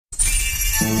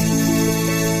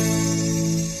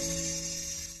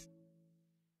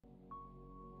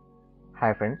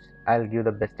Hi friends, I'll give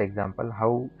the best example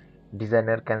how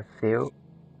designer can save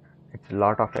it's a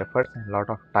lot of efforts and lot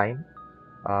of time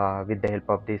with the help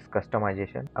of this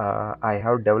customization. I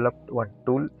have developed one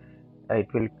tool.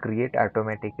 It will create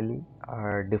automatically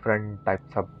different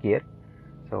types of gear.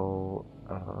 So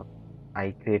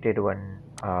I created one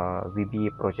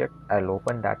VBA project. I'll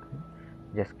open that one.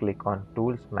 Just click on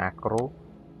tools, macro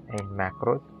and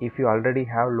macros. If you already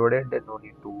have loaded, then no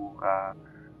need to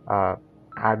uh,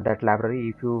 add that library.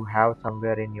 If you have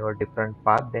somewhere in your different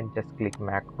path, then just click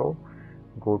macro,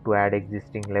 go to add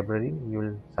existing library. You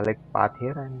will select path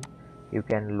here and you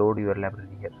can load your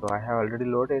library here. So I have already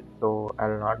loaded, so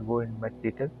I'll not go in much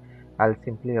detail. I'll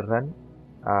simply run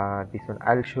this one.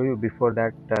 I'll show you before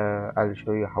that. I'll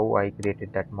show you how I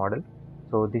created that model.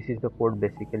 So this is the code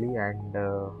basically, and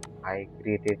I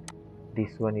created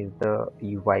this one is the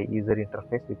UI user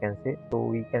interface, we can say. So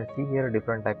we can see here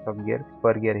different types of gear: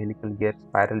 spur gear, helical gear,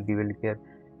 spiral bevel gear,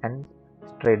 and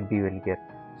straight bevel gear.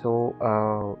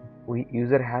 So we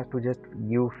user has to just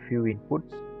give few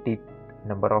inputs: teeth,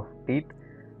 number of teeth,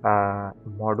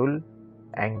 module,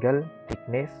 angle,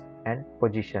 thickness, and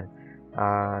position.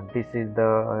 This is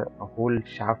the whole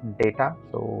shaft data.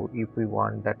 So if we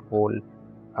want that whole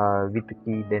with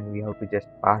key, then we have to just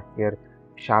pass here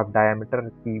shaft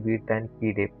diameter, key width, and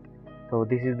key depth. So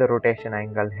this is the rotation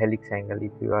angle, helix angle.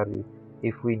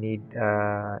 If we need,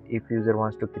 if user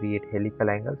wants to create helical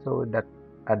angle, so that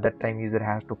at that time user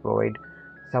has to provide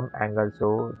some angle.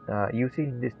 So you see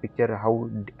in this picture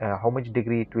how much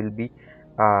degree it will be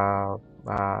uh,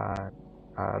 uh,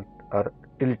 uh,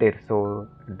 tilted. So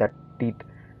that teeth,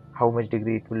 how much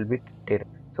degree it will be tilted.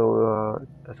 So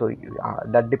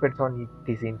that depends on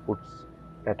these inputs,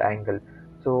 that angle.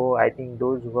 So I think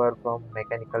those who are from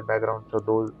mechanical background, so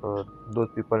those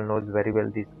people knows very well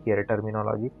this gear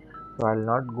terminology. So I'll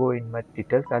not go in much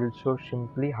details. I'll show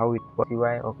simply how it works.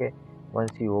 UI. Okay,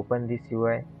 once you open this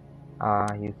UI,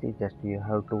 you see just you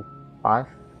have to pass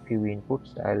few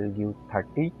inputs. I'll give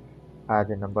 30 as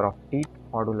the number of teeth.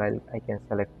 Module I can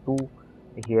select 2.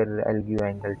 Here I'll give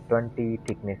angle 20,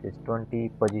 thickness is 20,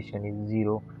 position is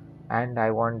 0, and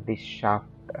I want this shaft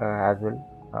as well.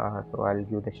 So I'll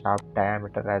give the shaft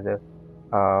diameter as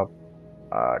a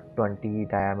 20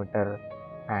 diameter,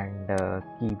 and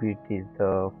key width is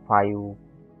the 5,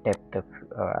 depth of,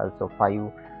 also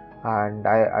 5, and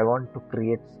I want to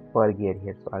create spur gear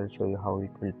here. So I'll show you how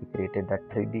it will be created, that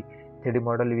 3D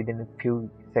model within a few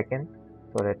seconds.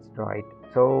 So let's draw it.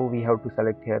 So we have to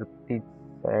select here this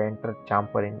enter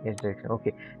chamfer in S direction.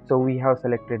 Okay, so we have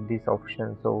selected this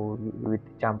option. So with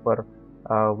chamfer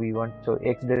we want, so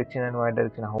X direction and Y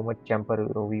direction, how much chamfer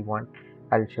we want.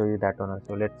 I'll show you that one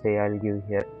also. Let's say I'll give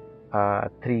here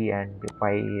 3 and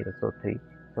 5, so 3.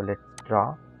 So let's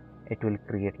draw. It will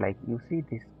create, like you see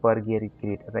this per gear is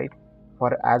created, right?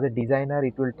 For as a designer,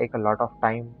 it will take a lot of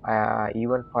time.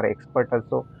 Even for expert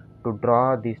also, to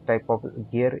draw this type of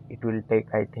gear, it will take,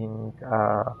 I think,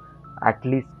 at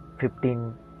least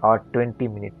 15 or 20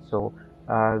 minutes. So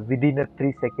within a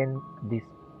 3 seconds, this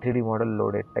 3D model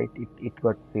loaded, right? It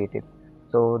got created.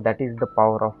 So that is the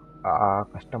power of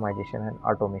customization and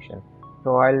automation.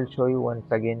 So I'll show you once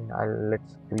again.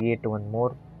 Let's create one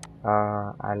more.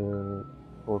 I'll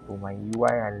go to my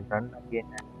UI. I'll run again,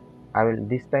 and I will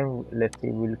this time, let's say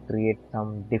we'll create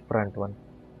some different one.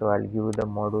 So I'll give the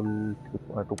module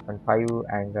 2.5,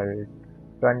 angle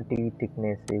 20,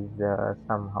 thickness is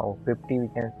somehow 50, we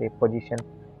can say. Position,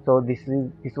 so this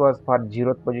was for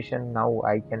 0th position. Now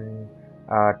I can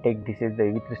take this is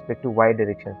the with respect to Y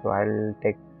direction. So I'll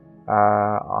take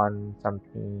on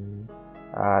something,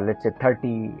 let's say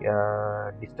 30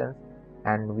 distance,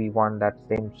 and we want that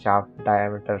same shaft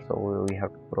diameter. So we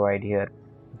have to provide here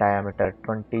diameter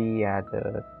 20, as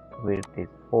width is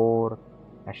 4,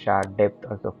 a shaft depth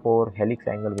also 4, helix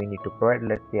angle we need to provide.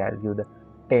 Let's say I'll give the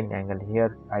 10 angle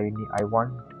here. I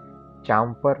want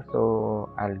chamfer, so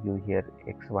I'll give here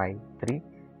XY3,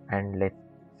 and let's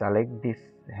select this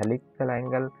helical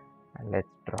angle and let's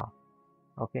draw.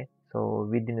 Okay, so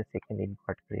within a second it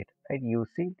got created, right? You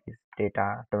see this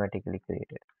data automatically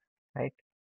created, right?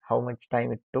 How much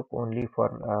time it took? Only for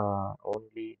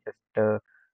only just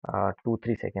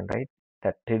 2-3 seconds, right?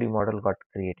 That 3D model got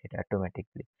created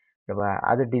automatically.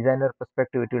 As a designer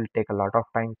perspective, it will take a lot of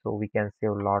time, so we can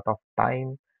save a lot of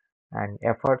time and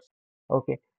efforts.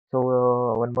 Okay, so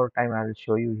one more time I'll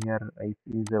show you here. If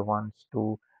user wants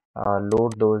to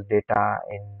load those data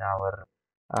in our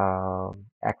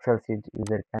Excel sheet,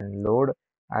 user can load.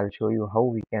 I'll show you how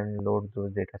we can load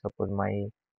those data. Suppose my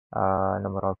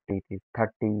Number of teeth is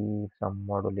 30, some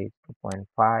module is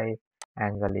 2.5,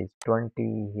 angle is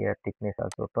 20, here thickness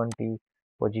also 20,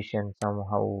 position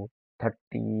somehow 30,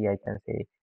 I can say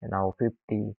now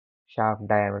 50, shaft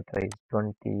diameter is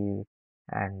 20,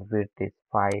 and width is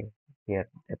 5, here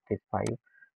depth is 5,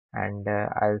 and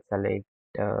I'll select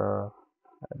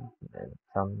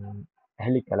some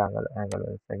helical angle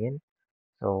once again.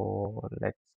 So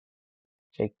let's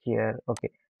check here. Okay,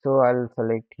 so I'll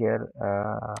select here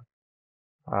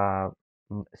uh,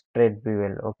 straight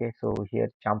bevel. Okay, so here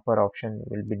chamfer option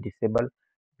will be disabled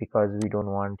because we don't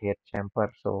want here chamfer.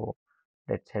 So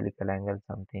that's helical angle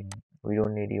something we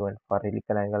don't need. Even for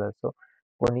helical angle also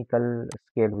conical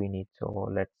scale we need. So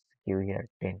let's give here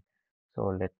 10.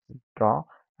 So let's draw,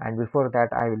 and before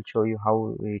that I will show you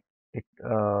how it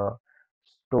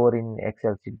store in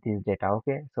Excel sheet this data.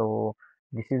 Okay, so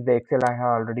this is the Excel I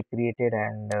have already created,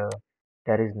 and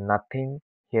there is nothing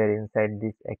here inside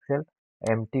this Excel,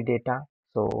 empty data.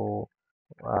 So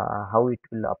how it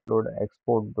will upload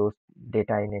export those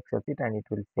data in Excel sheet, and it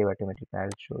will save automatically. I'll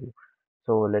show you.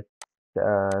 So let's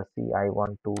see, I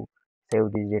want to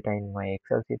save this data in my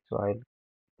Excel sheet, so I'll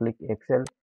click Excel.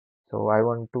 So I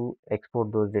want to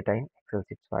export those data in Excel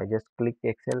sheet, so I just click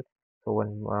Excel. So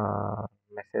one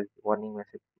message, warning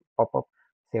message pop up,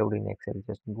 saved in Excel.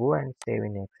 Just go and save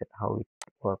in Excel. How it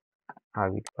works,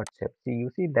 how it got saved. See,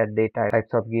 you see that data,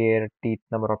 types of gear, teeth,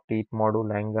 number of teeth,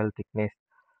 module, angle, thickness,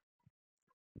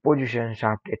 position,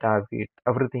 shaft data, width,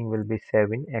 everything will be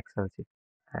saved in Excel sheet.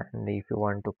 And if you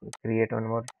want to create one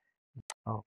more,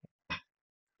 oh,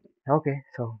 okay.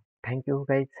 So thank you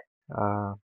guys.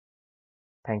 Uh,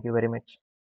 Thank you very much.